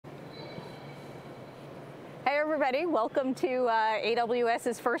everybody. Welcome to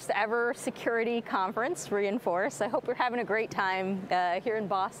AWS's first ever security conference, Inforce. I hope you're having a great time here in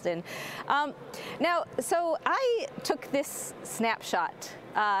Boston. So I took this snapshot.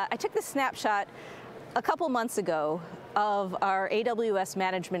 A couple months ago of our AWS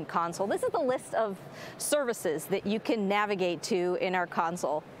management console. This is the list of services that you can navigate to in our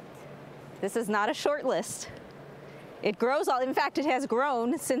console. This is not a short list. It grows, in fact, it has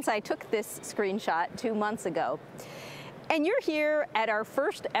grown since I took this screenshot 2 months ago. And you're here at our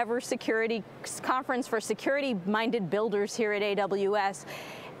first ever security conference for security-minded builders here at AWS.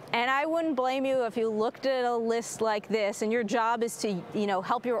 And I wouldn't blame you if you looked at a list like this and your job is to,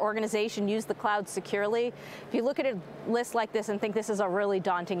 help your organization use the cloud securely. If you look at a list like this and think this is a really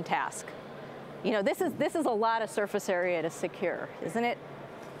daunting task. This is a lot of surface area to secure, isn't it?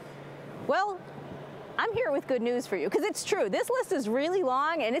 Well, I'm here with good news for you, because it's true. This list is really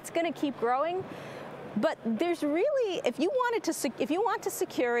long and it's going to keep growing. But there's really, if you want to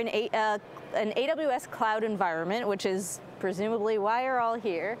secure an AWS cloud environment, which is presumably why you're all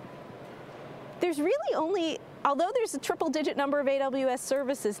here, there's really only, although there's a triple-digit number of AWS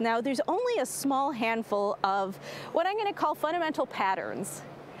services now, there's only a small handful of what I'm going to call fundamental patterns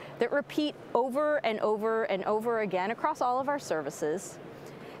that repeat over and over and over again across all of our services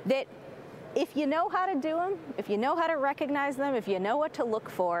that, if you know how to do them, if you know how to recognize them, if you know what to look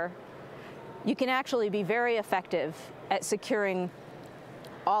for, you can actually be very effective at securing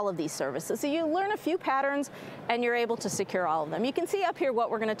all of these services. So you learn a few patterns and you're able to secure all of them. You can see up here what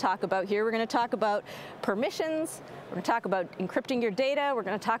we're going to talk about here. We're going to talk about permissions, we're going to talk about encrypting your data, we're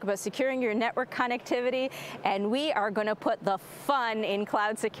going to talk about securing your network connectivity, and we are going to put the fun in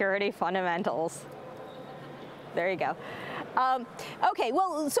cloud security fundamentals. There you go. Okay,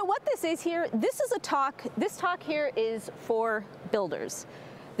 well, so what this is here, this talk here is for builders.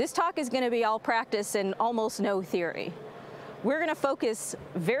 This talk is going to be all practice and almost no theory. We're going to focus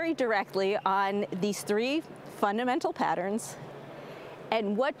very directly on these 3 fundamental patterns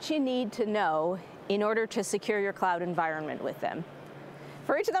and what you need to know in order to secure your cloud environment with them.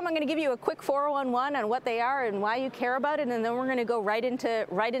 For each of them, I'm going to give you a quick 411 on what they are and why you care about it, and then we're going to go right into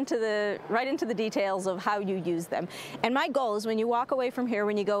the details of how you use them. And my goal is, when you walk away from here,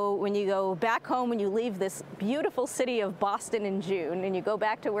 when you go back home, when you leave this beautiful city of Boston in June, and you go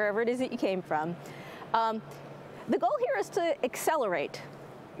back to wherever it is that you came from, the goal here is to accelerate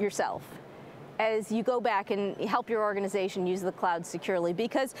yourself as you go back and help your organization use the cloud securely.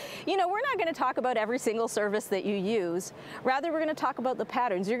 Because, we're not going to talk about every single service that you use. Rather, we're going to talk about the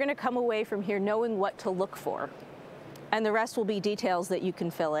patterns. You're going to come away from here knowing what to look for. And the rest will be details that you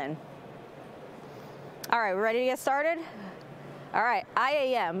can fill in. All right, we're ready to get started? All right,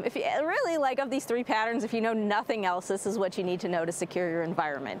 IAM. If you really, of these 3 patterns, if you know nothing else, this is what you need to know to secure your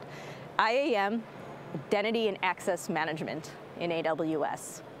environment. IAM, Identity and Access Management in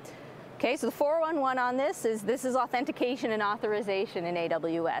AWS. Okay, so the 411 on this is authentication and authorization in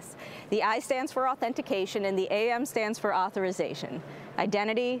AWS. The I stands for authentication and the AM stands for authorization.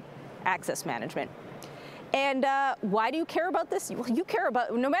 Identity, access management. And why do you care about this? Well, you care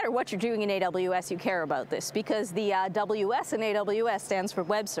about, no matter what you're doing in AWS, you care about this, because the WS in AWS stands for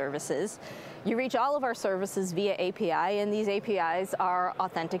web services. You reach all of our services via API, and these APIs are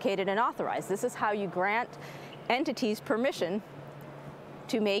authenticated and authorized. This is how you grant entities permission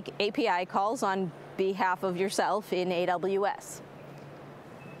to make API calls on behalf of yourself in AWS.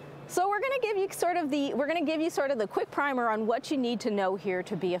 So we're going to give you sort of the quick primer on what you need to know here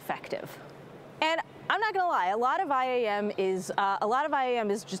to be effective. And I'm not going to lie, a lot of IAM is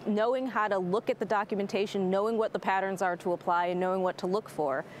just knowing how to look at the documentation, knowing what the patterns are to apply, and knowing what to look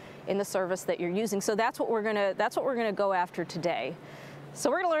for in the service that you're using. So that's what we're going to go after today. So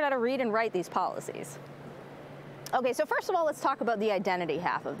we're going to learn how to read and write these policies. Okay, so first of all, let's talk about the identity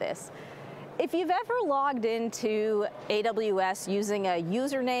half of this. If you've ever logged into AWS using a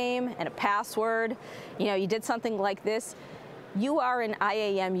username and a password, you did something like this, you are an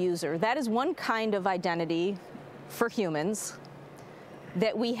IAM user. That is one kind of identity for humans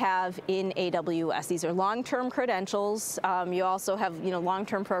that we have in AWS. These are long-term credentials. You also have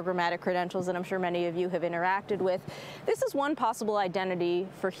long-term programmatic credentials that I'm sure many of you have interacted with. This is one possible identity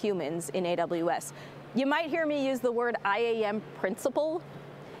for humans in AWS. You might hear me use the word IAM principal.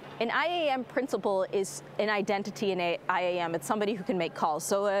 An IAM principal is an identity in IAM. It's somebody who can make calls.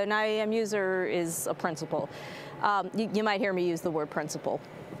 So an IAM user is a principal. You might hear me use the word principal.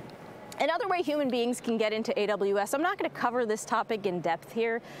 Another way human beings can get into AWS, I'm not going to cover this topic in depth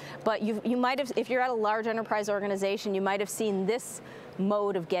here, but you might have, if you're at a large enterprise organization, you might have seen this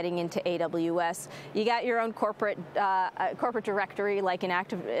mode of getting into AWS. You got your own corporate directory, like a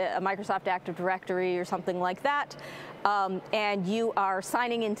Microsoft Active Directory or something like that, and you are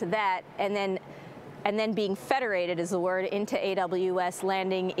signing into that, and then being federated is the word, into AWS,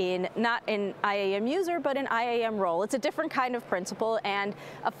 landing in not an IAM user, but an IAM role. It's a different kind of principle, and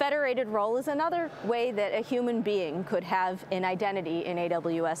a federated role is another way that a human being could have an identity in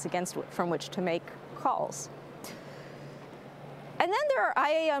AWS from which to make calls. And then there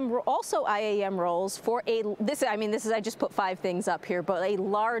are also IAM roles for I just put 5 things up here, but a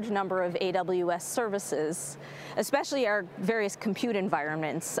large number of AWS services, especially our various compute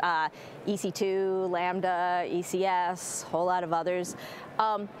environments, EC2, Lambda, ECS, a whole lot of others,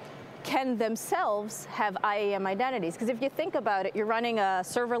 can themselves have IAM identities. Because if you think about it, you're running a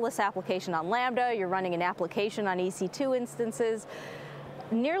serverless application on Lambda, you're running an application on EC2 instances.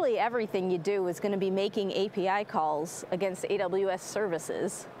 Nearly everything you do is going to be making API calls against AWS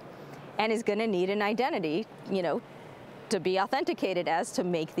services, and is going to need an identity, to be authenticated as to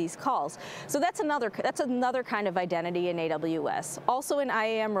make these calls. So that's another kind of identity in AWS. Also an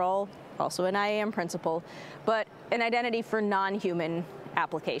IAM role, also an IAM principle, but an identity for non-human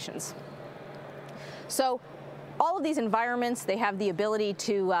applications. So all of these environments, they have the ability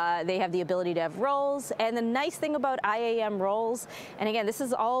to have roles, and the nice thing about IAM roles, and again, this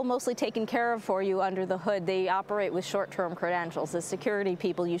is all mostly taken care of for you under the hood, they operate with short-term credentials. As security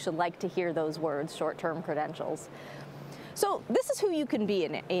people, you should like to hear those words, short-term credentials. So this is who you can be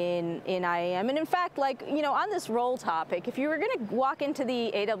in IAM, and in fact, on this role topic, if you were going to walk into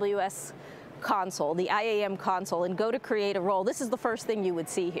the AWS console, the IAM console, and go to create a role, this is the first thing you would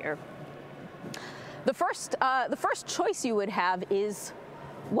see here. The first choice you would have is,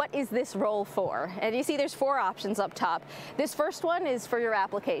 what is this role for? And you see there's 4 options up top. This first one is for your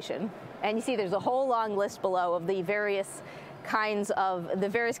application, and you see there's a whole long list below of the various kinds of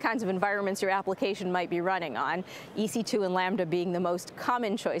environments your application might be running on. EC2 and Lambda being the most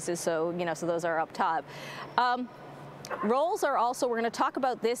common choices, so so those are up top. Roles are also, we're going to talk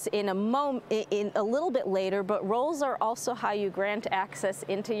about this in a little bit later, but roles are also how you grant access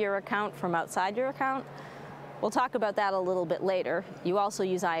into your account from outside your account. We'll talk about that a little bit later. You also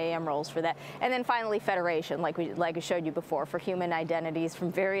use IAM roles for that. And then finally, federation, like I showed you before, for human identities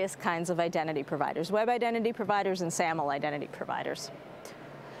from various kinds of identity providers, web identity providers and SAML identity providers.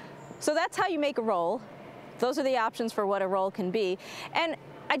 So that's how you make a role. Those are the options for what a role can be. And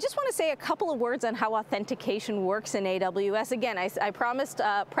I just want to say a couple of words on how authentication works in AWS. Again, I promised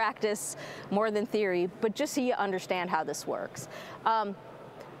practice more than theory, but just so you understand how this works. The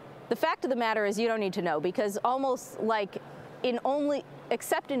fact of the matter is you don't need to know, because almost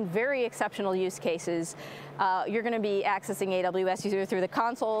except in very exceptional use cases, you're going to be accessing AWS either through the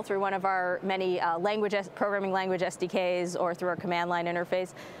console, through one of our many programming language SDKs, or through our command line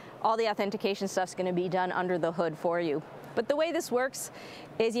interface. All the authentication stuff's going to be done under the hood for you. But the way this works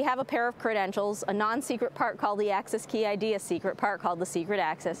is you have a pair of credentials, a non-secret part called the access key ID, a secret part called the secret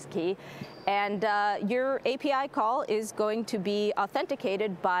access key, and your API call is going to be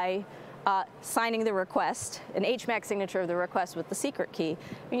authenticated by signing the request, an HMAC signature of the request with the secret key.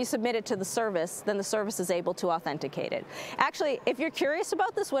 When you submit it to the service, then the service is able to authenticate it. Actually, if you're curious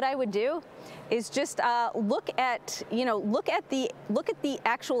about this, what I would do is just look at the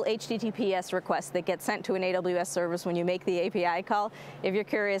actual HTTPS request that gets sent to an AWS service when you make the API call. If you're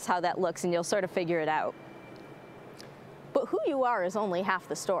curious how that looks, and you'll sort of figure it out. But who you are is only half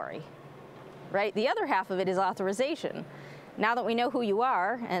the story, right? The other half of it is authorization. Now that we know who you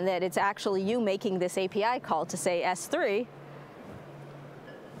are, and that it's actually you making this API call to say S3,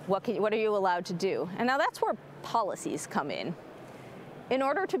 what are you allowed to do? And now that's where policies come in. In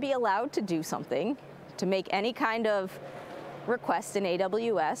order to be allowed to do something, to make any kind of request in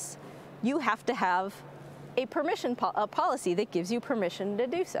AWS, you have to have a policy that gives you permission to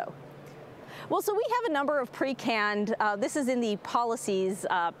do so. Well, so we have a number of pre-canned, this is in the policies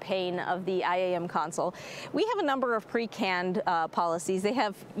pane of the IAM console. We have a number of pre-canned policies. They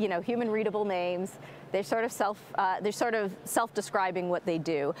have, human readable names. They're sort of self-describing what they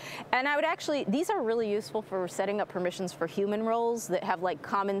do. And I would actually, these are really useful for setting up permissions for human roles that have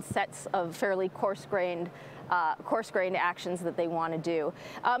common sets of fairly coarse-grained actions that they want to do.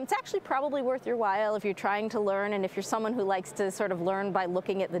 It's actually probably worth your while if you're trying to learn, and if you're someone who likes to sort of learn by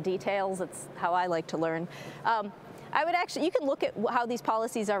looking at the details. That's how I like to learn. I would actually, you can look at how these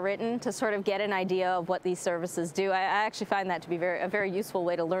policies are written to sort of get an idea of what these services do. I actually find that to be a very useful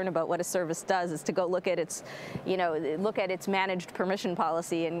way to learn about what a service does, is to go look at its, look at its managed permission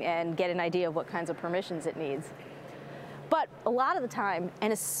policy and get an idea of what kinds of permissions it needs. But a lot of the time,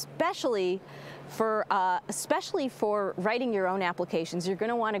 and especially for writing your own applications, you're going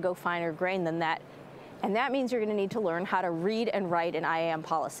to want to go finer grained than that. And that means you're going to need to learn how to read and write an IAM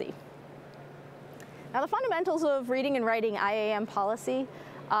policy. Now, the fundamentals of reading and writing IAM policy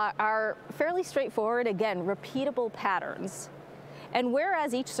are fairly straightforward. Again, repeatable patterns. And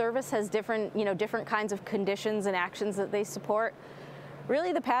whereas each service has different kinds of conditions and actions that they support,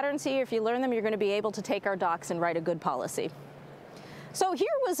 really the patterns here, if you learn them, you're going to be able to take our docs and write a good policy. So here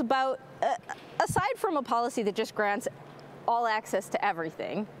was about, aside from a policy that just grants all access to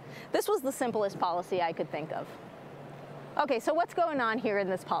everything, this was the simplest policy I could think of. Okay, so what's going on here in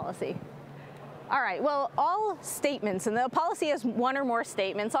this policy? All right, well, all statements, and the policy has one or more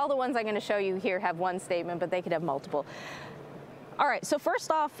statements. All the ones I'm going to show you here have one statement, but they could have multiple. All right, so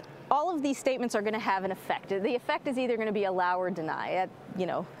first off, all of these statements are going to have an effect. The effect is either going to be allow or deny.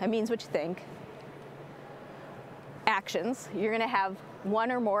 It means what you think. Actions, you're going to have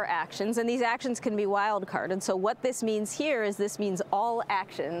one or more actions, and these actions can be wildcarded. So what this means here is this means all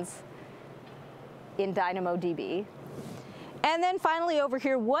actions in DynamoDB. And then finally over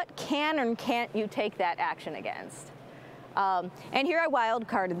here, what can and can't you take that action against? And here I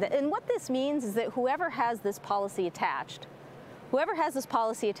wildcarded that. And what this means is that whoever has this policy attached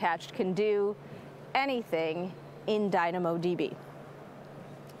can do anything in DynamoDB.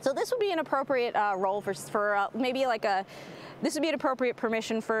 So this would be an appropriate role for maybe like this would be an appropriate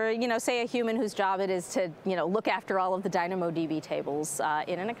permission for, say a human whose job it is to, look after all of the DynamoDB tables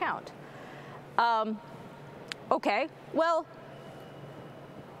in an account. Okay, well,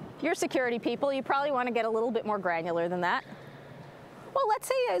 you're security people, you probably want to get a little bit more granular than that. Well, let's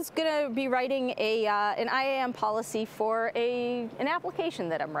say I was going to be writing an IAM policy for an application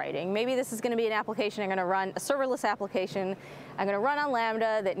that I'm writing. Maybe this is going to be an application I'm going to run, a serverless application I'm going to run on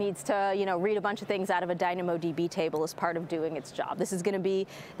Lambda that needs to, read a bunch of things out of a DynamoDB table as part of doing its job. This is going to be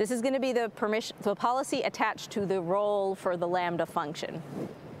the policy attached to the role for the Lambda function.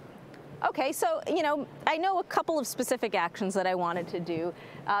 Okay, so, I know a couple of specific actions that I wanted to do.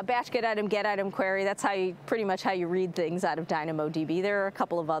 Batch get item query, that's pretty much how you read things out of DynamoDB. There are a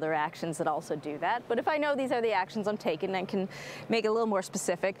couple of other actions that also do that. But if I know these are the actions I'm taking, I can make it a little more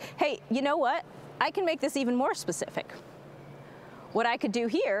specific. Hey, you know what? I can make this even more specific. What I could do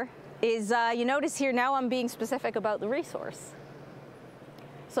here is, you notice here now I'm being specific about the resource.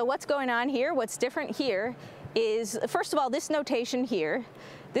 So what's going on here, what's different here is, first of all, this notation here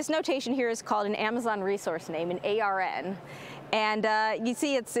is called an Amazon resource name, an ARN. And you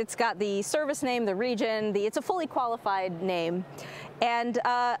see it's got the service name, the region, it's a fully qualified name. And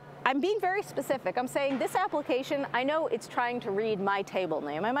I'm being very specific. I'm saying this application, I know it's trying to read my table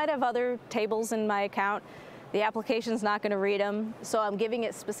name. I might have other tables in my account. The application's not going to read them, so I'm giving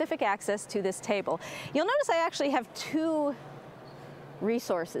it specific access to this table. You'll notice I actually have two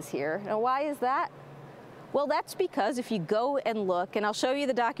resources here. Now, why is that? Well, that's because if you go and look, and I'll show you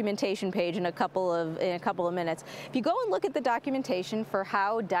the documentation page in a couple of minutes. If you go and look at the documentation for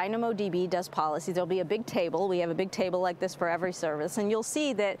how DynamoDB does policies, there'll be a big table. We have a big table like this for every service, and you'll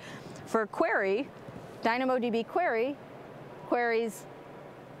see that for query, DynamoDB queries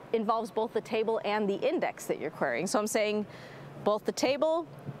involves both the table and the index that you're querying. So I'm saying both the table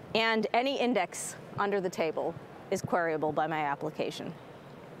and any index under the table is queryable by my application.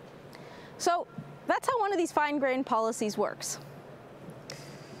 So that's how one of these fine-grained policies works.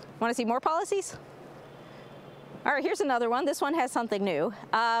 Want to see more policies? All right, here's another one. This one has something new.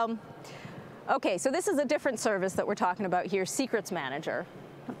 Okay, so this is a different service that we're talking about here, Secrets Manager.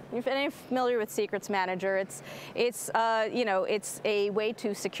 If anyone familiar with Secrets Manager, it's a way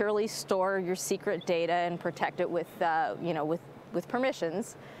to securely store your secret data and protect it with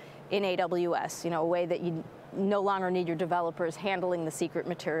permissions in AWS. A way that you no longer need your developers handling the secret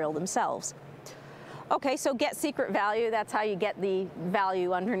material themselves. Okay, so get secret value, that's how you get the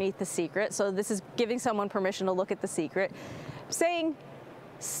value underneath the secret. So this is giving someone permission to look at the secret. Saying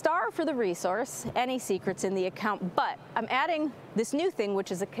star for the resource, any secrets in the account, but I'm adding this new thing, which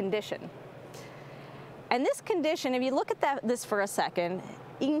is a condition. And this condition, if you look at this for a second,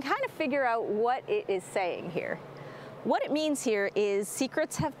 you can kind of figure out what it is saying here. What it means here is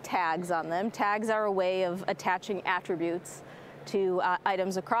secrets have tags on them. Tags are a way of attaching attributes to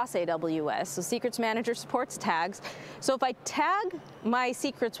items across AWS. So Secrets Manager supports tags. So if I tag my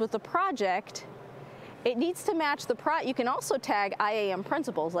secrets with a project, it needs to match the you can also tag IAM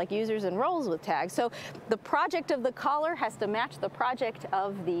principals like users and roles with tags. So the project of the caller has to match the project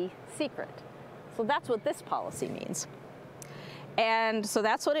of the secret. So that's what this policy means. And so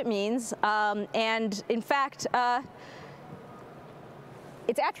that's what it means. And in fact,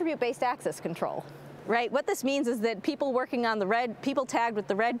 it's attribute-based access control, right? What this means is that people working on people tagged with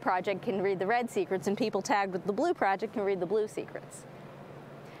the red project can read the red secrets, and people tagged with the blue project can read the blue secrets.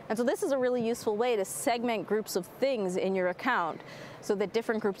 And so this is a really useful way to segment groups of things in your account so that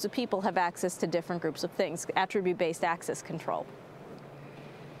different groups of people have access to different groups of things, attribute-based access control.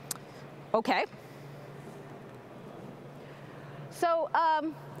 Okay. So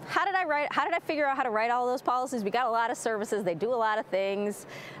how did I figure out how to write all those policies? We got a lot of services, they do a lot of things.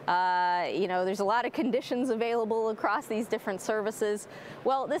 You know, there's a lot of conditions available across these different services.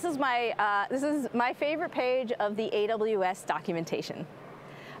 Well, this is my favorite page of the AWS documentation.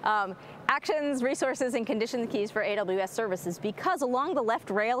 Actions, resources, and condition keys for AWS services, because along the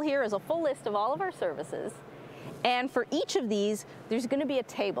left rail here is a full list of all of our services. And for each of these, there's going to be a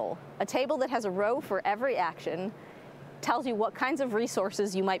table that has a row for every action, tells you what kinds of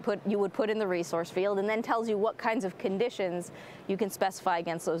resources you would put in the resource field, and then tells you what kinds of conditions you can specify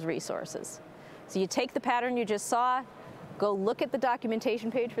against those resources. So you take the pattern you just saw, go look at the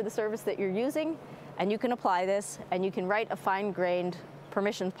documentation page for the service that you're using, and you can apply this, and you can write a fine-grained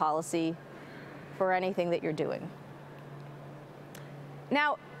permissions policy for anything that you're doing.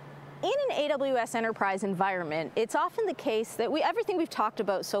 Now, in an AWS enterprise environment, it's often the case that everything we've talked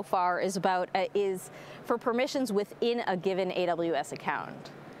about so far is for permissions within a given AWS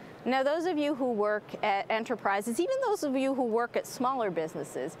account. Now, those of you who work at enterprises, even those of you who work at smaller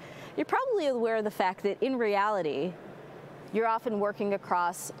businesses, you're probably aware of the fact that in reality, you're often working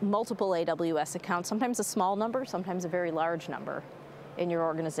across multiple AWS accounts, sometimes a small number, sometimes a very large number in your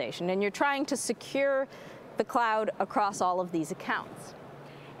organization, and you're trying to secure the cloud across all of these accounts.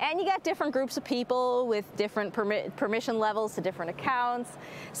 And you got different groups of people with different permission levels to different accounts.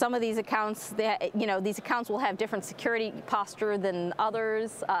 Some of these accounts, these accounts will have different security posture than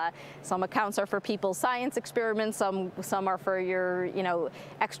others. Some accounts are for people's science experiments. Some are for your,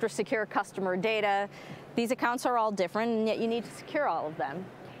 extra secure customer data. These accounts are all different, and yet you need to secure all of them.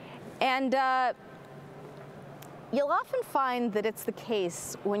 And you'll often find that it's the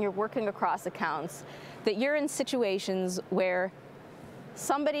case when you're working across accounts that you're in situations where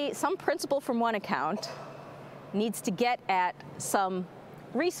some principal from one account needs to get at some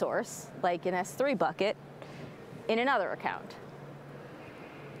resource, like an S3 bucket, in another account.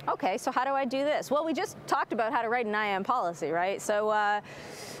 Okay, so how do I do this? Well, we just talked about how to write an IAM policy, right? So,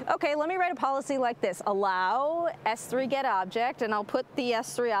 okay, let me write a policy like this. Allow S3 get object, and I'll put the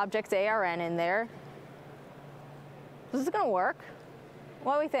S3 object's ARN in there. Is this going to work?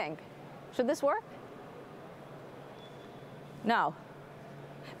 What do we think? Should this work? No.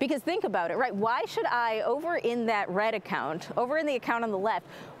 Because think about it, right? Why should I, over in that red account, over in the account on the left,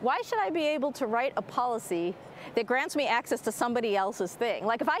 why should I be able to write a policy that grants me access to somebody else's thing?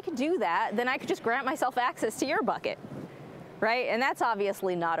 Like, if I could do that, then I could just grant myself access to your bucket, right? And that's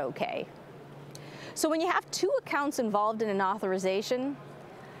obviously not okay. So when you have two accounts involved in an authorization,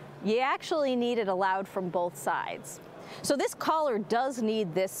 you actually need it allowed from both sides. So this caller does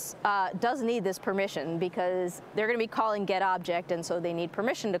need this permission because they're going to be calling getObject, and so they need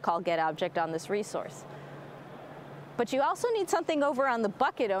permission to call getObject on this resource. But you also need something over on the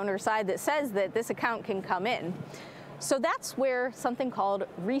bucket owner side that says that this account can come in. So that's where something called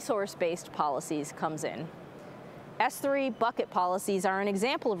resource-based policies comes in. S3 bucket policies are an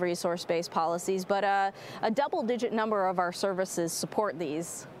example of resource-based policies, but a double-digit number of our services support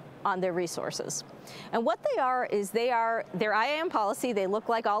these on their resources. And what they are is they're IAM policy. They look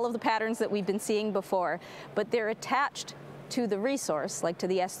like all of the patterns that we've been seeing before, but they're attached to the resource, like to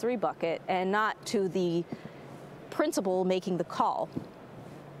the S3 bucket, and not to the principal making the call.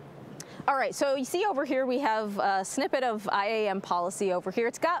 All right, so you see over here we have a snippet of IAM policy over here.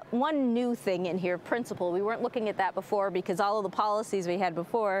 It's got one new thing in here, principal. We weren't looking at that before because all of the policies we had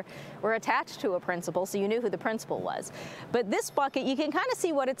before were attached to a principal, so you knew who the principal was. But this bucket, you can kind of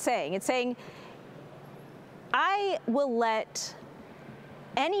see what it's saying. It's saying, I will let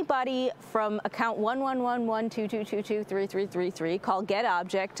anybody from account 111122223333 call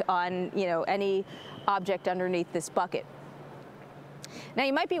getObject on any object underneath this bucket. Now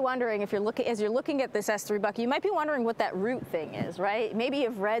you might be wondering, if as you're looking at this S3 bucket, you might be wondering what that root thing is, right? Maybe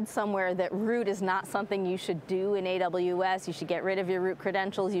you've read somewhere that root is not something you should do in AWS. You should get rid of your root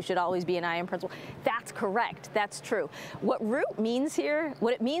credentials. You should always be an IAM principal. That's correct. That's true. What root means here,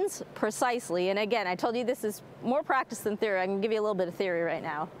 what it means precisely, and again, I told you this is more practice than theory. I can give you a little bit of theory right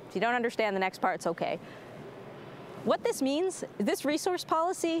now. If you don't understand the next part, it's okay. What this means, this resource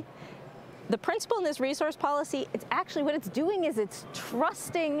policy, the principle in this resource policy, it's actually what it's doing is it's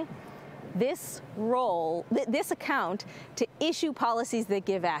trusting this role, this account, to issue policies that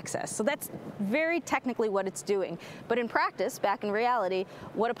give access. So that's very technically what it's doing. But in practice, back in reality,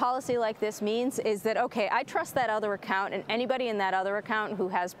 what a policy like this means is that, okay, I trust that other account, and anybody in that other account who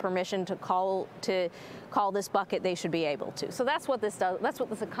has permission to call this bucket, they should be able to. So that's what this does. That's what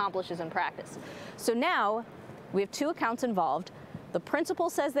this accomplishes in practice. So now we have two accounts involved. The principal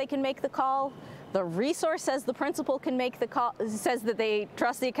says they can make the call. The resource says the principal can make the call, says that they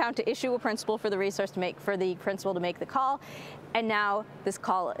trust the account to issue a principal for the resource to make, for the principal to make the call. And now this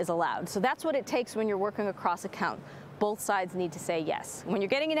call is allowed. So that's what it takes when you're working across account. Both sides need to say yes. When you're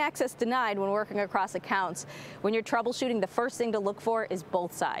getting an access denied when working across accounts, when you're troubleshooting, the first thing to look for is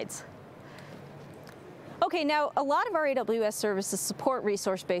both sides. Okay, now a lot of our AWS services support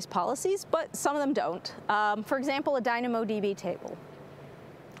resource-based policies, but some of them don't. For example, a DynamoDB table.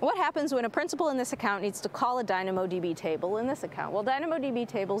 What happens when a principal in this account needs to call a DynamoDB table in this account? Well, DynamoDB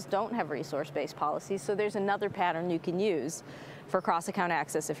tables don't have resource-based policies, so there's another pattern you can use for cross-account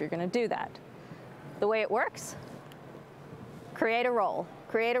access if you're going to do that. The way it works, create a role.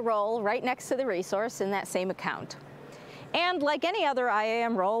 Create a role right next to the resource in that same account. And like any other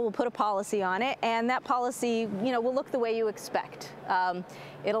IAM role, we'll put a policy on it, and that policy, will look the way you expect.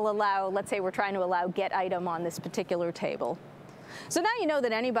 It'll allow, let's say we're trying to allow get item on this particular table. So now you know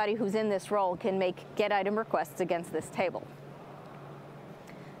that anybody who's in this role can make get item requests against this table.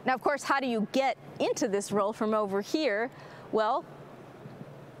 Now, of course, how do you get into this role from over here? Well,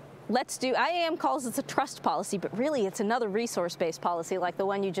 IAM calls this a trust policy, but really it's another resource-based policy like the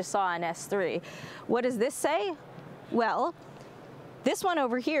one you just saw in S3. What does this say? Well, this one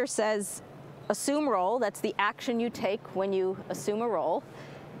over here says assume role. That's the action you take when you assume a role.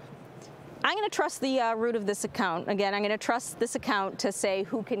 I'm going to trust the root of this account. Again, I'm going to trust this account to say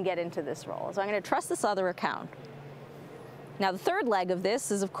who can get into this role. So I'm going to trust this other account. Now the third leg of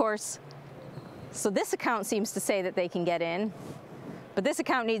this is, of course, so this account seems to say that they can get in, but this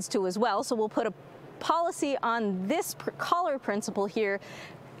account needs to as well. So we'll put a policy on this caller principal here,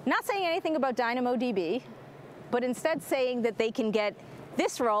 not saying anything about DynamoDB, but instead saying that they can get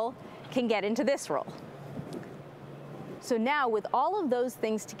this role, can get into this role. So now with all of those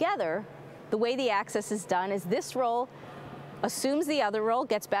things together, the way the access is done is this role assumes the other role,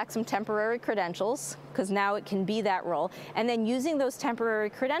 gets back some temporary credentials, because now it can be that role, and then using those temporary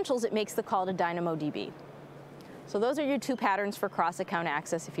credentials, it makes the call to DynamoDB. So those are your two patterns for cross-account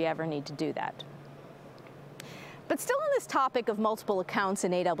access if you ever need to do that. But still on this topic of multiple accounts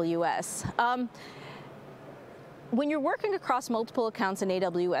in AWS, when you're working across multiple accounts in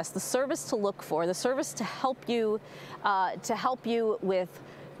AWS, the service to look for, the service to help you with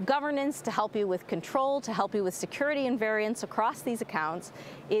governance, to help you with control, to help you with security and variance across these accounts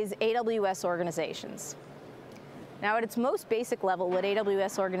is AWS Organizations. Now at its most basic level, what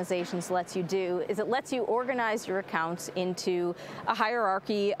AWS Organizations lets you do is it lets you organize your accounts into a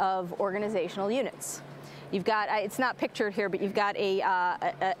hierarchy of organizational units. You've got, it's not pictured here, but you've got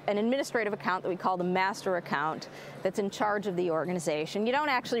an administrative account that we call the master account that's in charge of the organization. You don't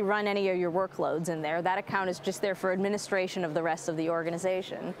actually run any of your workloads in there. That account is just there for administration of the rest of the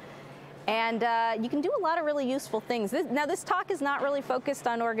organization. And you can do a lot of really useful things. Now this talk is not really focused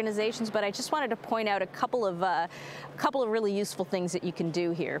on organizations, but I just wanted to point out a couple of really useful things that you can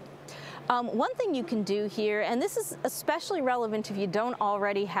do here. One thing you can do here, and this is especially relevant if you don't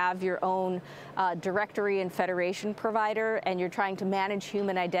already have your own directory and federation provider and you're trying to manage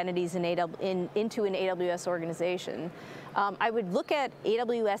human identities into an AWS organization, I would look at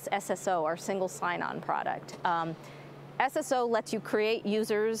AWS SSO, our single sign-on product. SSO lets you create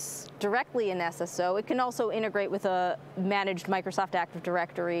users directly in SSO. It can also integrate with a managed Microsoft Active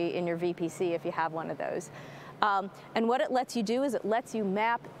Directory in your VPC if you have one of those. And what it lets you do is it lets you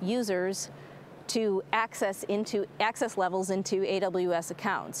map users to access levels into AWS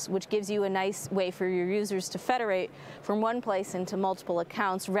accounts, which gives you a nice way for your users to federate from one place into multiple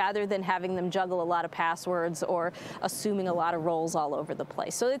accounts rather than having them juggle a lot of passwords or assuming a lot of roles all over the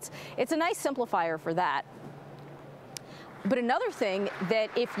place. So it's a nice simplifier for that. But another thing that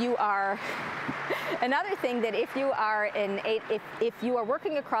if you are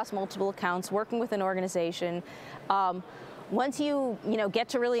working across multiple accounts, working with an organization, once you get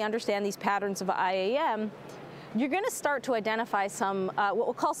to really understand these patterns of IAM, you're going to start to identify some what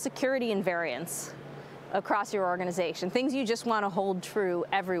we'll call security invariants across your organization, things you just want to hold true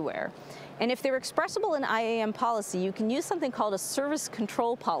everywhere. And if they're expressible in IAM policy, you can use something called a service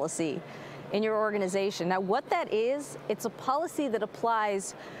control policy in your organization. Now what that is, it's a policy that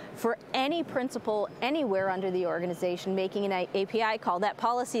applies for any principal anywhere under the organization making an API call. That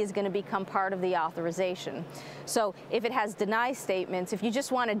policy is going to become part of the authorization. So if it has deny statements, if you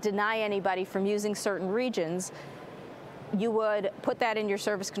just want to deny anybody from using certain regions, you would put that in your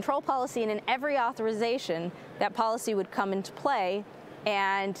service control policy, and in every authorization, that policy would come into play.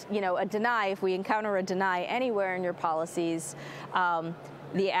 And a deny, if we encounter a deny anywhere in your policies,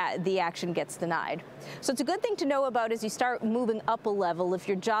 the action gets denied. So it's a good thing to know about as you start moving up a level. If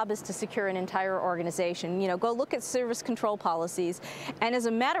your job is to secure an entire organization, go look at service control policies. And as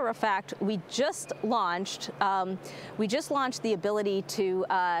a matter of fact, we just launched the ability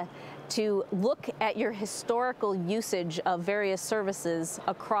to look at your historical usage of various services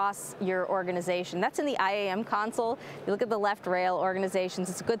across your organization. That's in the IAM console. You look at the left rail organizations.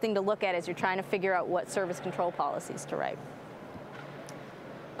 It's a good thing to look at as you're trying to figure out what service control policies to write.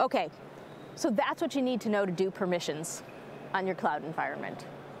 Okay, so that's what you need to know to do permissions on your cloud environment.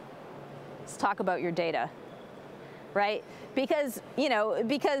 Let's talk about your data, right? Because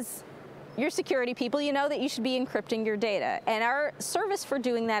you're security people, you know that you should be encrypting your data. And our service for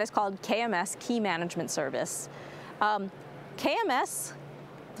doing that is called KMS, Key Management Service. KMS,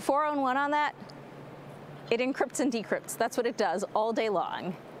 the 401 on that, it encrypts and decrypts. That's what it does all day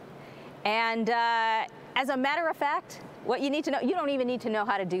long. And as a matter of fact, what you need to know, you don't even need to know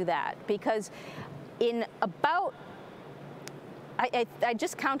how to do that, because in about, I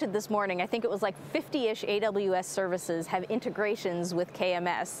just counted this morning, I think it was like 50-ish AWS services have integrations with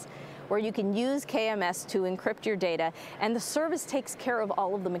KMS, where you can use KMS to encrypt your data, and the service takes care of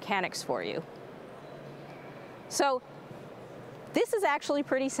all of the mechanics for you. So this is actually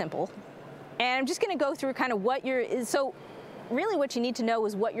pretty simple, and I'm just going to go through kind of what really what you need to know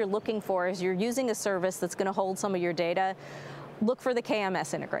is what you're looking for as you're using a service that's going to hold some of your data. Look for the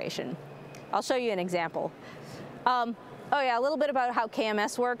KMS integration. I'll show you an example. Oh yeah, a little bit about how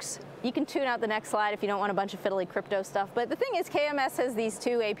KMS works. You can tune out the next slide if you don't want a bunch of fiddly crypto stuff, but the thing is KMS has these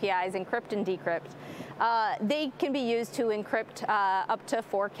two APIs, encrypt and decrypt. They can be used to encrypt up to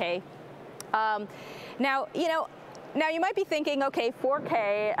 4K. Now you might be thinking, okay,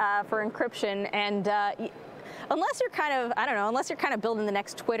 4K for encryption, and unless you're kind of, I don't know, unless you're kind of building the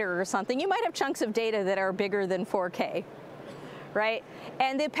next Twitter or something, you might have chunks of data that are bigger than 4K, right?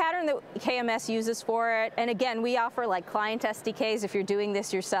 And the pattern that KMS uses for it, and again, we offer like client SDKs. If you're doing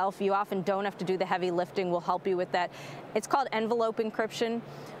this yourself, you often don't have to do the heavy lifting. We'll help you with that. It's called envelope encryption.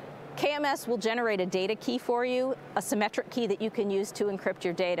 KMS will generate a data key for you, a symmetric key that you can use to encrypt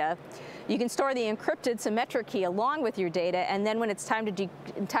your data. You can store the encrypted symmetric key along with your data, and then when it's time to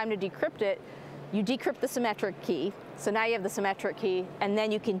decrypt it, you decrypt the symmetric key, so now you have the symmetric key, and then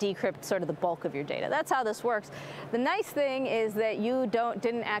you can decrypt sort of the bulk of your data. That's how this works. The nice thing is that you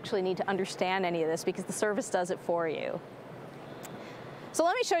didn't actually need to understand any of this because the service does it for you. So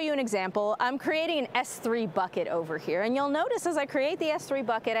let me show you an example. I'm creating an S3 bucket over here, and you'll notice as I create the S3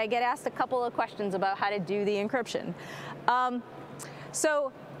 bucket, I get asked a couple of questions about how to do the encryption.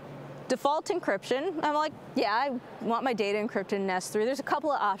 So default encryption, I'm like, yeah, I want my data encrypted in S3. There's a couple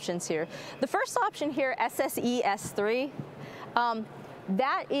of options here. The first option here, SSE S3,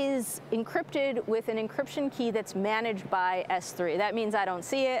 that is encrypted with an encryption key that's managed by S3. That means I don't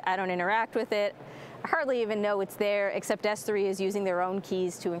see it, I don't interact with it, I hardly even know it's there, except S3 is using their own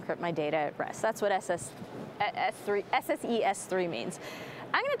keys to encrypt my data at rest. That's what SSE S3 means.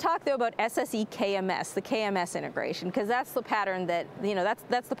 I'm going to talk though about SSE KMS, the KMS integration, because that's the pattern that,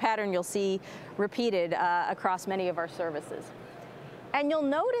 that's the pattern you'll see repeated across many of our services. And you'll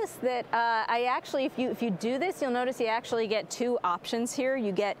notice that I actually, if you do this, you'll notice you actually get two options here.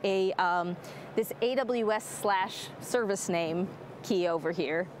 You get a this AWS/service name key over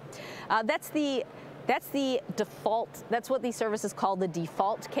here. That's the default, that's what these services call the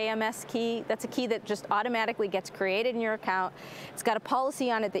default KMS key. That's a key that just automatically gets created in your account. It's got a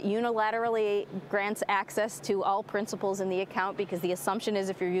policy on it that unilaterally grants access to all principals in the account, because the assumption is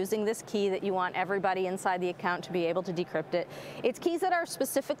if you're using this key that you want everybody inside the account to be able to decrypt it. It's keys that are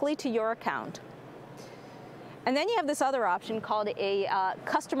specifically to your account. And then you have this other option called a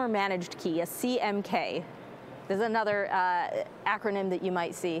customer managed key, a CMK. There's another acronym that you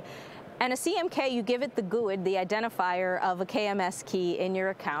might see. And a CMK, you give it the GUID, the identifier of a KMS key in your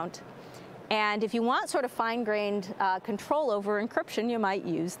account. And if you want sort of fine-grained control over encryption, you might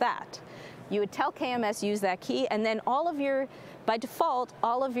use that. You would tell KMS use that key, and then by default,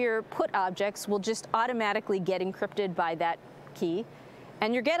 all of your put objects will just automatically get encrypted by that key,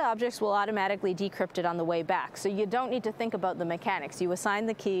 and your get objects will automatically decrypt it on the way back. So you don't need to think about the mechanics. You assign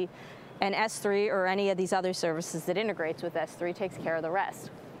the key, and S3 or any of these other services that integrates with S3 takes care of the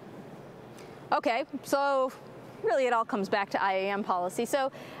rest. Okay, so really it all comes back to IAM policy.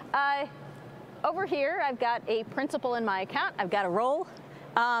 So over here, I've got a principal in my account. I've got a role.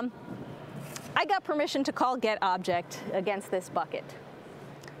 I got permission to call get object against this bucket.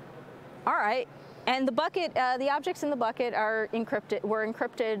 All right, and the bucket, the objects in the bucket were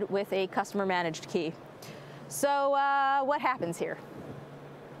encrypted with a customer managed key. So what happens here?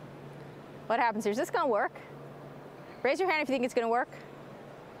 What happens here? Is this going to work? Raise your hand if you think it's going to work.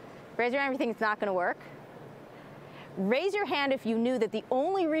 Raise your hand if you think it's not going to work. Raise your hand if you knew that the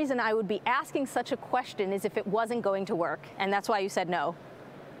only reason I would be asking such a question is if it wasn't going to work, and that's why you said no.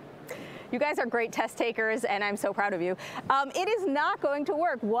 You guys are great test takers, and I'm so proud of you. It is not going to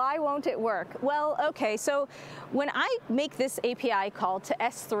work. Why won't it work? Well, okay, so when I make this API call to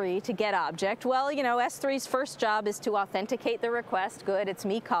S3 to get object, well, you know, S3's first job is to authenticate the request. Good, it's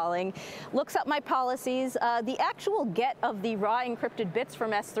me calling. Looks up my policies. The actual get of the raw encrypted bits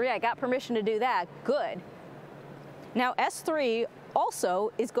from S3, I got permission to do that. Good. Now, S3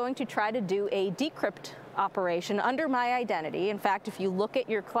 also is going to try to do a decrypt operation under my identity. In fact, if you look at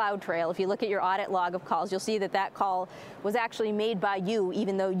your cloud trail, if you look at your audit log of calls, you'll see that that call was actually made by you,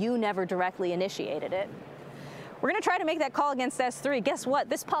 even though you never directly initiated it. We're going to try to make that call against S3. Guess what?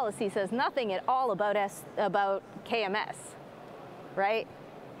 This policy says nothing at all about KMS, right?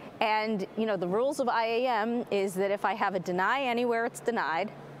 And you know, the rules of IAM is that if I have a deny anywhere, it's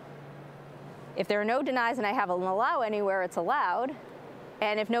denied. If there are no denies and I have an allow anywhere, it's allowed.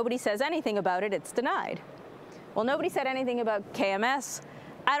 And if nobody says anything about it, it's denied. Well, nobody said anything about KMS.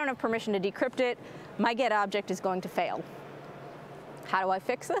 I don't have permission to decrypt it. My get object is going to fail. How do I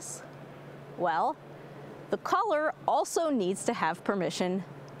fix this? Well, the caller also needs to have permission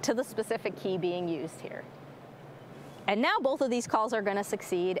to the specific key being used here. And now both of these calls are going to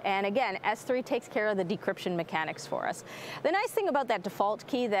succeed, and again, S3 takes care of the decryption mechanics for us. The nice thing about that default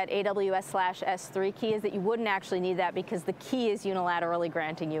key, that AWS/S3 key, is that you wouldn't actually need that because the key is unilaterally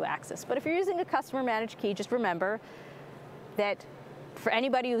granting you access. But if you're using a customer managed key, just remember that for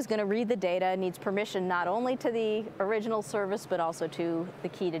anybody who's going to read the data, needs permission not only to the original service, but also to the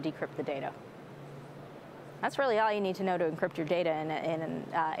key to decrypt the data. That's really all you need to know to encrypt your data in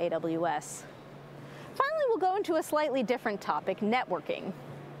AWS. Finally, we'll go into a slightly different topic, networking.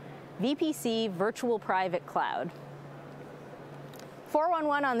 VPC, Virtual Private Cloud.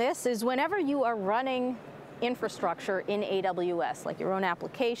 411 on this is whenever you are running infrastructure in AWS, like your own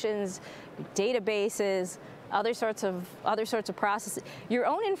applications, databases, other sorts of processes, your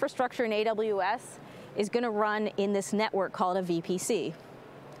own infrastructure in AWS is going to run in this network called a VPC.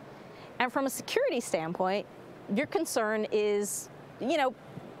 And from a security standpoint, your concern is, you know,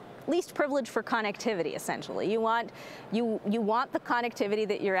 least privilege for connectivity, essentially. You want the connectivity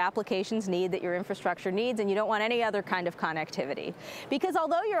that your applications need, that your infrastructure needs, and you don't want any other kind of connectivity. Because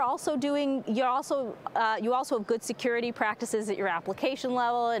although you also have good security practices at your application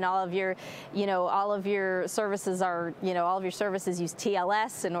level, and all of your services use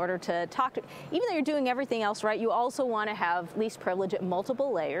TLS in order to talk to, even though you're doing everything else right, you also want to have least privilege at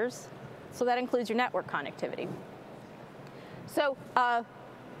multiple layers. So that includes your network connectivity. So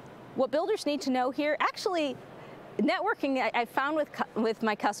what builders need to know here, actually, networking, I found with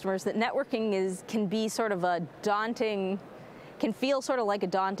my customers that networking can be sort of a daunting, can feel sort of like a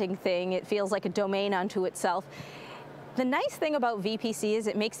daunting thing. It feels like a domain unto itself. The nice thing about VPC is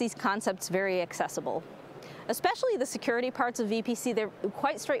it makes these concepts very accessible. Especially the security parts of VPC, they're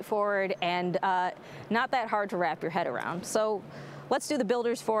quite straightforward and not that hard to wrap your head around. So let's do the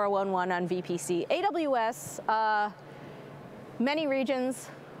Builders 411 on VPC. AWS, many regions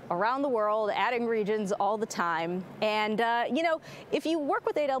around the world, adding regions all the time. And you know, if you work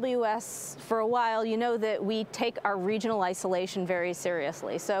with AWS for a while, you know that we take our regional isolation very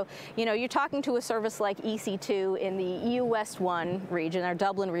seriously. So, you know, you're talking to a service like EC2 in the EU West 1 region, our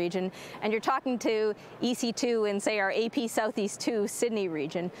Dublin region, and you're talking to EC2 in, say, our AP Southeast 2 Sydney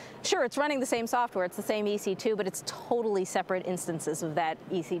region. Sure, it's running the same software, it's the same EC2, but it's totally separate instances of that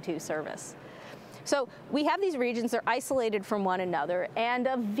EC2 service. So we have these regions, they're isolated from one another, and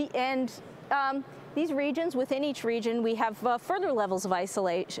these regions, within each region, we have further levels of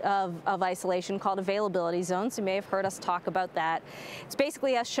isolation called availability zones. You may have heard us talk about that. It's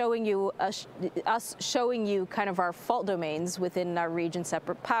basically us showing you kind of our fault domains within our region,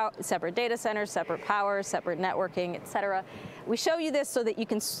 separate data centers, separate power, separate networking, etc. We show you this so that you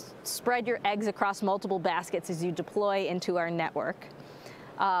can spread your eggs across multiple baskets as you deploy into our network.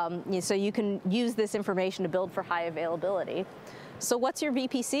 So you can use this information to build for high availability. So what's your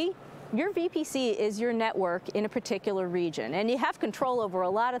VPC? Your VPC is your network in a particular region, and you have control over a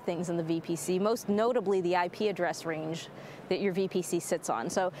lot of things in the VPC, most notably the IP address range that your VPC sits on.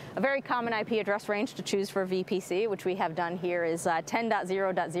 So a very common IP address range to choose for a VPC, which we have done here, is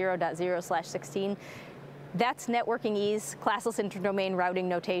 10.0.0.0/16. That's networking ease, classless interdomain routing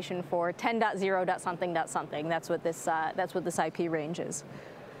notation for 10.0.something.something. That's what this IP range is.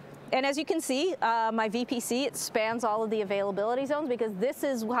 And as you can see, my VPC, it spans all of the availability zones because this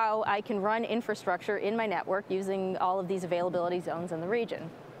is how I can run infrastructure in my network using all of these availability zones in the region.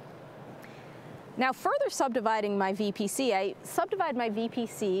 Now, further subdividing my VPC, I subdivide my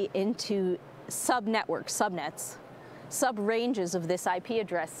VPC into sub-networks, subnets, sub-ranges of this IP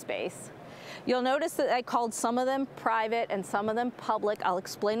address space. You'll notice that I called some of them private and some of them public. I'll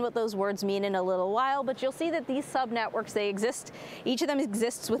explain what those words mean in a little while, but you'll see that these subnetworks, they exist, each of them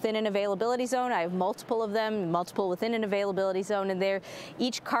exists within an availability zone. I have multiple of them, multiple within an availability zone, and they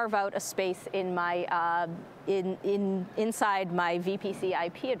each carve out a space in my inside my VPC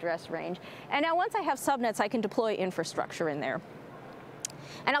IP address range. And now once I have subnets, I can deploy infrastructure in there.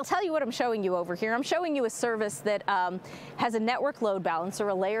 And I'll tell you what I'm showing you over here. I'm showing you a service that has a network load balancer,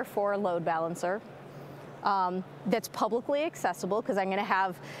 a layer 4 load balancer, that's publicly accessible because I'm going to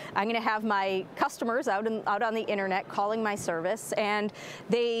have my customers out on the internet calling my service, and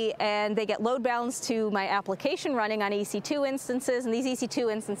they get load balanced to my application running on EC2 instances, and these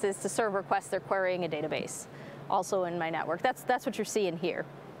EC2 instances to serve requests, they're querying a database, also in my network. That's what you're seeing here.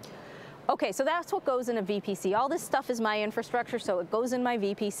 Okay, so that's what goes in a VPC. All this stuff is my infrastructure, so it goes in my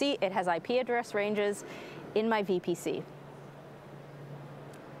VPC. It has IP address ranges in my VPC.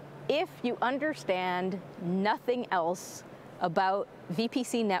 If you understand nothing else about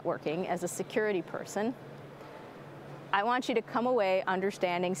VPC networking as a security person, I want you to come away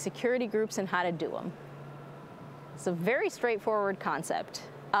understanding security groups and how to do them. It's a very straightforward concept.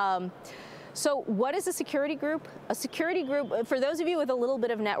 So what is a security group? A security group, for those of you with a little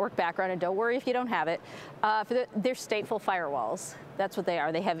bit of network background, and don't worry if you don't have it, they're stateful firewalls. That's what they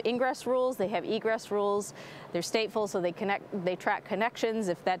are. They have ingress rules, they have egress rules. They're stateful, so they track connections.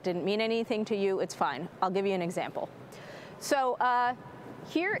 If that didn't mean anything to you, it's fine. I'll give you an example. So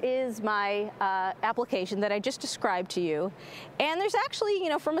here is my application that I just described to you. And there's actually,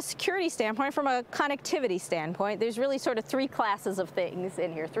 from a security standpoint, from a connectivity standpoint, there's really sort of three classes of things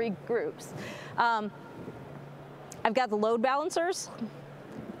in here, three groups. I've got the load balancers,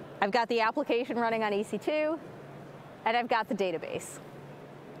 I've got the application running on EC2, and I've got the database.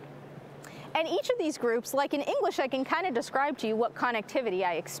 And each of these groups, like in English, I can kind of describe to you what connectivity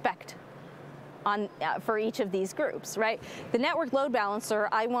I expect for each of these groups, right? The network load balancer,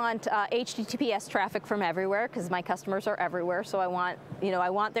 I want HTTPS traffic from everywhere because my customers are everywhere, so I want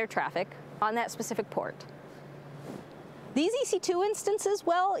their traffic on that specific port. These EC2 instances,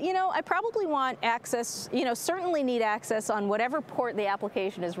 well, I probably want access, certainly need access on whatever port the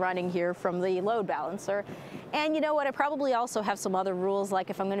application is running here from the load balancer. And you know what, I probably also have some other rules, like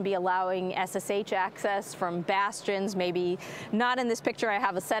if I'm going to be allowing SSH access from bastions, maybe not in this picture, I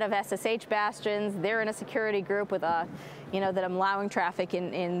have a set of SSH bastions, they're in a security group with a, that I'm allowing traffic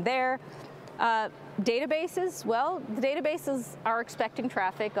in there. Databases, well, the databases are expecting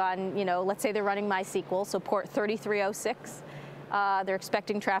traffic on, let's say they're running MySQL, so port 3306. They're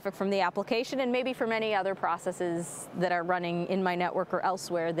expecting traffic from the application and maybe from any other processes that are running in my network or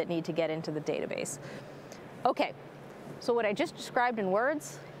elsewhere that need to get into the database. Okay, so what I just described in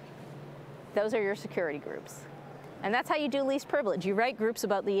words, those are your security groups. And that's how you do least privilege. You write groups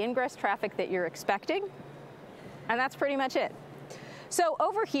about the ingress traffic that you're expecting, and that's pretty much it. So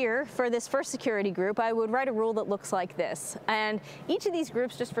over here, for this first security group, I would write a rule that looks like this. And each of these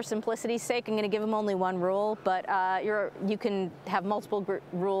groups, just for simplicity's sake, I'm going to give them only one rule, but you can have multiple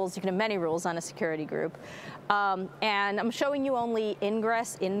rules, you can have many rules on a security group. And I'm showing you only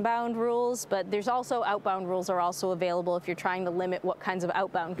ingress, inbound rules, but there's also outbound rules are also available if you're trying to limit what kinds of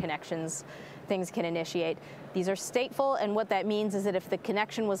outbound connections things can initiate. These are stateful, and what that means is that if the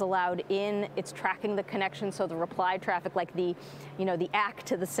connection was allowed in, it's tracking the connection, so the reply traffic, like the ACK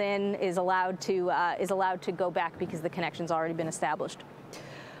to the SYN, is allowed to go back because the connection's already been established.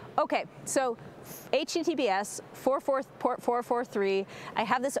 Okay, so HTTPS port 443. I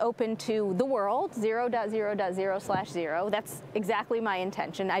have this open to the world, 0.0.0/0. That's exactly my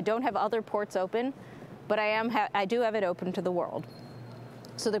intention. I don't have other ports open, but I do have it open to the world.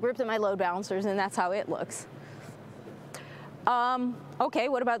 So the group that my load balancer's in, that's how it looks. Okay,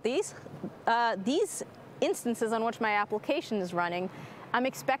 what about these? These instances on which my application is running, I'm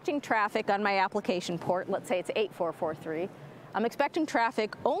expecting traffic on my application port. Let's say it's 8443. I'm expecting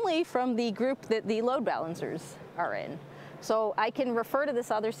traffic only from the group that the load balancers are in. So I can refer to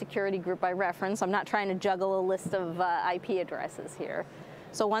this other security group by reference. I'm not trying to juggle a list of IP addresses here.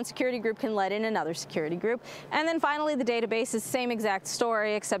 So one security group can let in another security group. And then finally, the database is the same exact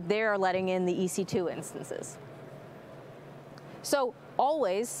story, except they are letting in the EC2 instances. So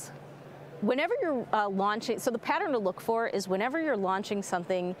always, whenever you're launching, so the pattern to look for is whenever you're launching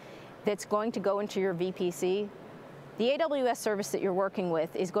something that's going to go into your VPC, the AWS service that you're working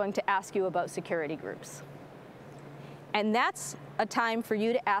with is going to ask you about security groups. And that's a time for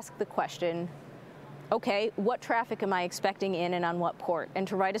you to ask the question, okay, what traffic am I expecting in and on what port? And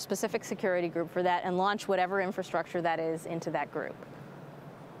to write a specific security group for that and launch whatever infrastructure that is into that group.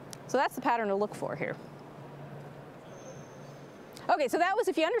 So that's the pattern to look for here. Okay, so that was,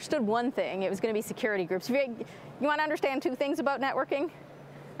 if you understood one thing, it was going to be security groups. You want to understand two things about networking?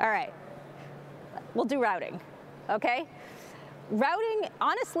 All right, we'll do routing. Okay? Routing,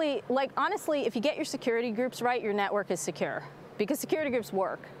 honestly, if you get your security groups right, your network is secure. Because security groups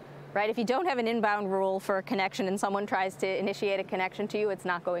work, right? If you don't have an inbound rule for a connection and someone tries to initiate a connection to you, it's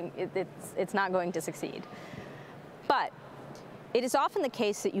not going to succeed. But it is often the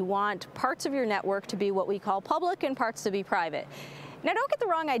case that you want parts of your network to be what we call public and parts to be private. Now, don't get the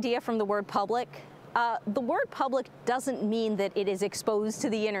wrong idea from the word public. The word public doesn't mean that it is exposed to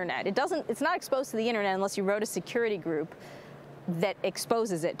the internet. It's not exposed to the internet unless you wrote a security group that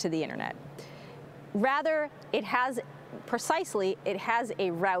exposes it to the internet. Rather, it has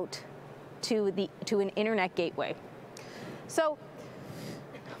a route to an internet gateway. So,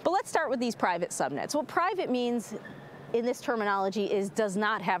 but let's start with these private subnets. What private means in this terminology is does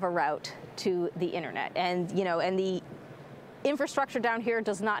not have a route to the internet, and the infrastructure down here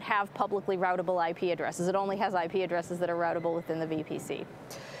does not have publicly routable IP addresses. It only has IP addresses that are routable within the VPC.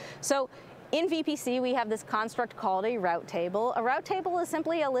 So in VPC, we have this construct called a route table. A route table is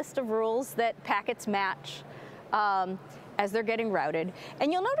simply a list of rules that packets match as they're getting routed.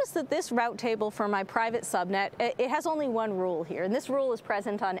 And you'll notice that this route table for my private subnet, it has only one rule here, and this rule is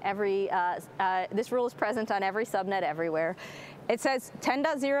present on every subnet everywhere. It says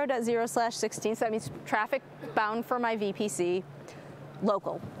 10.0.0/16, so that means traffic bound for my VPC,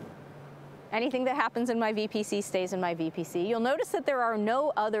 local. Anything that happens in my VPC stays in my VPC. You'll notice that there are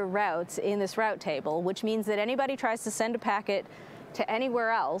no other routes in this route table, which means that anybody tries to send a packet to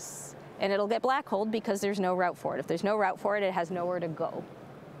anywhere else, and it'll get black-holed because there's no route for it. If there's no route for it, it has nowhere to go.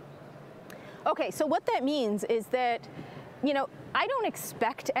 Okay, so what that means is that, I don't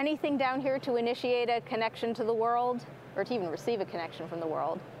expect anything down here to initiate a connection to the world, or to even receive a connection from the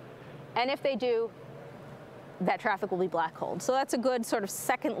world. And if they do, that traffic will be black-holed. So that's a good sort of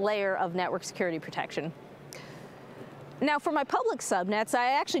second layer of network security protection. Now for my public subnets,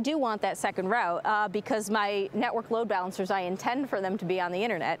 I actually do want that second route because my network load balancers, I intend for them to be on the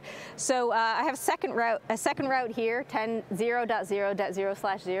internet. So I have a second route here,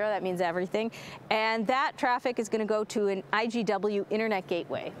 10.0.0/0. That means everything. And that traffic is going to go to an IGW internet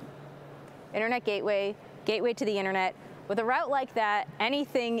gateway. Internet gateway to the internet. With a route like that,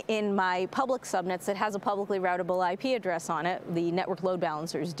 anything in my public subnets that has a publicly routable IP address on it, the network load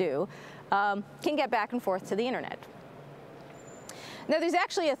balancers do, can get back and forth to the internet. Now there's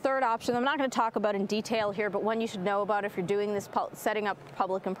actually a third option I'm not going to talk about in detail here, but one you should know about if you're doing this, setting up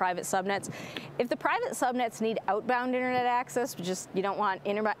public and private subnets. If the private subnets need outbound internet access, you don't want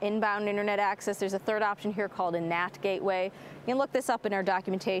inbound internet access, there's a third option here called a NAT gateway. You can look this up in our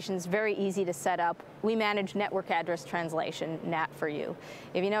documentation. It's very easy to set up. We manage network address translation, NAT, for you.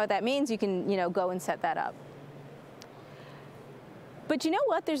 If you know what that means, you can go and set that up. But you know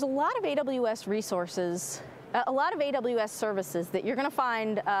what? There's a lot of AWS resources, a lot of AWS services that you're going to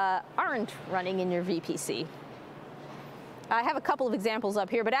find aren't running in your VPC. I have a couple of examples up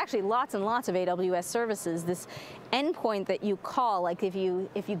here, but actually lots and lots of AWS services. This endpoint that you call, like if you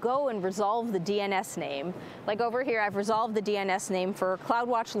go and resolve the DNS name, like over here I've resolved the DNS name for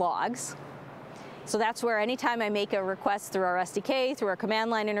CloudWatch logs. So that's where anytime I make a request through our SDK, through our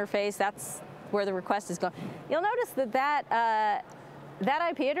command line interface, that's where the request is going. You'll notice that that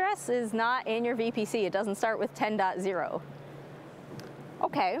IP address is not in your VPC. It doesn't start with 10.0.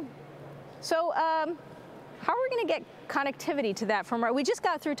 Okay, so how are we going to get connectivity to that from we just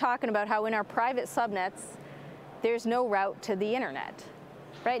got through talking about how in our private subnets, there's no route to the internet.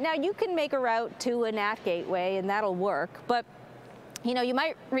 Right now, you can make a route to a NAT gateway, and that'll work. But you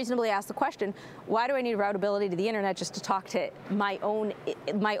might reasonably ask the question: why do I need routability to the internet just to talk to my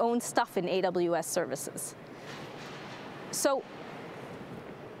own stuff in AWS services? So,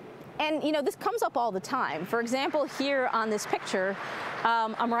 and this comes up all the time. For example, here on this picture,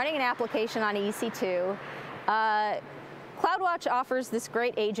 I'm running an application on EC2. CloudWatch offers this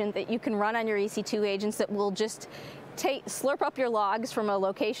great agent that you can run on your EC2 agents that will just slurp up your logs from a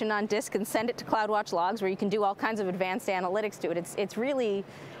location on disk and send it to CloudWatch Logs, where you can do all kinds of advanced analytics to it. It's really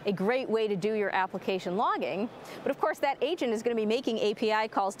a great way to do your application logging. But of course, that agent is going to be making API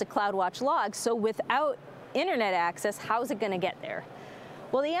calls to CloudWatch Logs, so without internet access, how's it going to get there?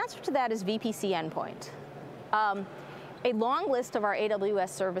 Well, the answer to that is VPC endpoint. A long list of our AWS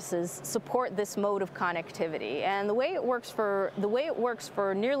services support this mode of connectivity, and the way it works for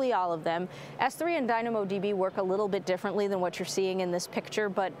nearly all of them, S3 and DynamoDB work a little bit differently than what you're seeing in this picture,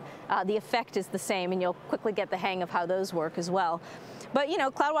 but the effect is the same, and you'll quickly get the hang of how those work as well. But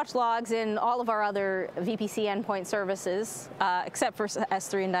CloudWatch Logs and all of our other VPC endpoint services, except for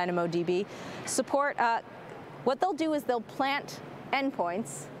S3 and DynamoDB, support. What they'll do is they'll plant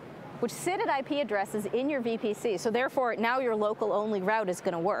endpoints which sit at IP addresses in your VPC. So therefore, now your local only route is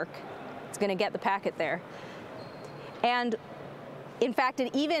going to work. It's going to get the packet there. And in fact, it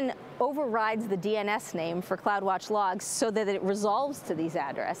even overrides the DNS name for CloudWatch Logs so that it resolves to these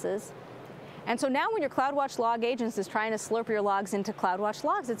addresses. And so now when your CloudWatch Log agents is trying to slurp your logs into CloudWatch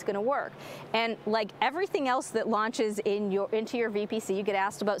Logs, it's going to work. And like everything else that launches into your VPC, you get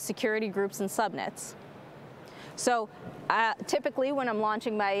asked about security groups and subnets. So typically when I'm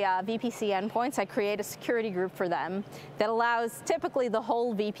launching my VPC endpoints, I create a security group for them that allows typically the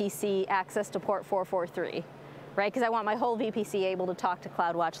whole VPC access to port 443, right? Because I want my whole VPC able to talk to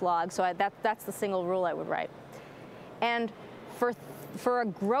CloudWatch Logs, so that's the single rule I would write. And for a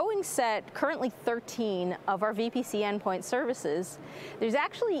growing set, currently 13 of our VPC endpoint services, there's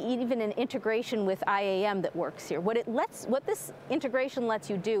actually even an integration with IAM that works here. What this integration lets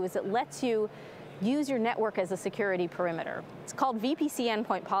you do is it lets you use your network as a security perimeter. It's called VPC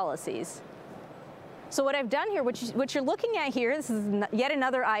endpoint policies. So what I've done here, what you're looking at here, this is yet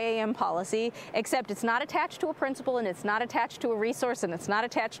another IAM policy, except it's not attached to a principal, and it's not attached to a resource, and it's not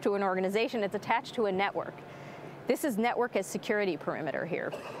attached to an organization, it's attached to a network. This is network as security perimeter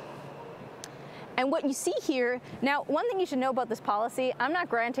here. And what you see here, now one thing you should know about this policy, I'm not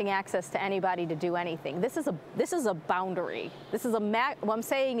granting access to anybody to do anything. This is a boundary. What I'm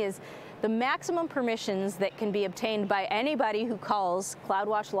saying is the maximum permissions that can be obtained by anybody who calls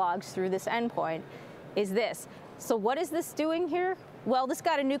CloudWatch Logs through this endpoint is this. So what is this doing here? Well, this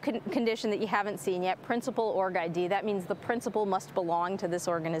got a new condition that you haven't seen yet, principal org ID. That means the principal must belong to this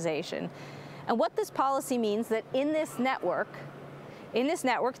organization. And what this policy means that in this network,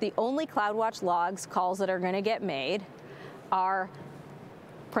 the only CloudWatch Logs calls that are going to get made are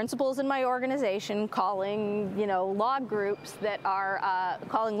principals in my organization calling, log groups that are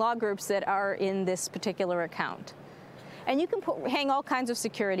in this particular account. And you can hang all kinds of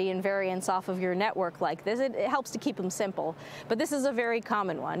security and variants off of your network like this. It helps to keep them simple. But this is a very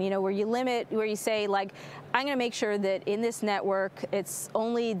common one, where you say, like, I'm going to make sure that in this network, it's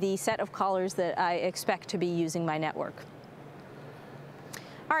only the set of callers that I expect to be using my network.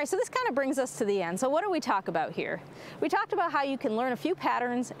 All right, so this kind of brings us to the end. So what did we talk about here? We talked about how you can learn a few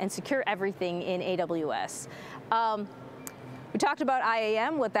patterns and secure everything in AWS. We talked about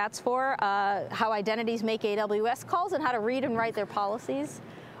IAM, what that's for, how identities make AWS calls, and how to read and write their policies.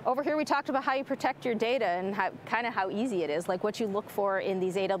 Over here we talked about how you protect your data and how easy it is, like what you look for in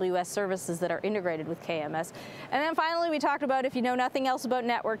these AWS services that are integrated with KMS. And then finally we talked about, if you know nothing else about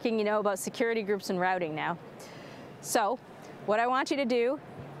networking, you know about security groups and routing now. So what I want you to do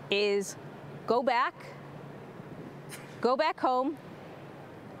is go back home,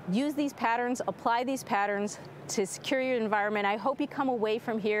 use these patterns, apply these patterns to secure your environment. I hope you come away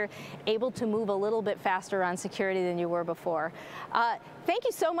from here able to move a little bit faster on security than you were before. Thank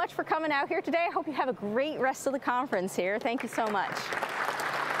you so much for coming out here today. I hope you have a great rest of the conference here. Thank you so much.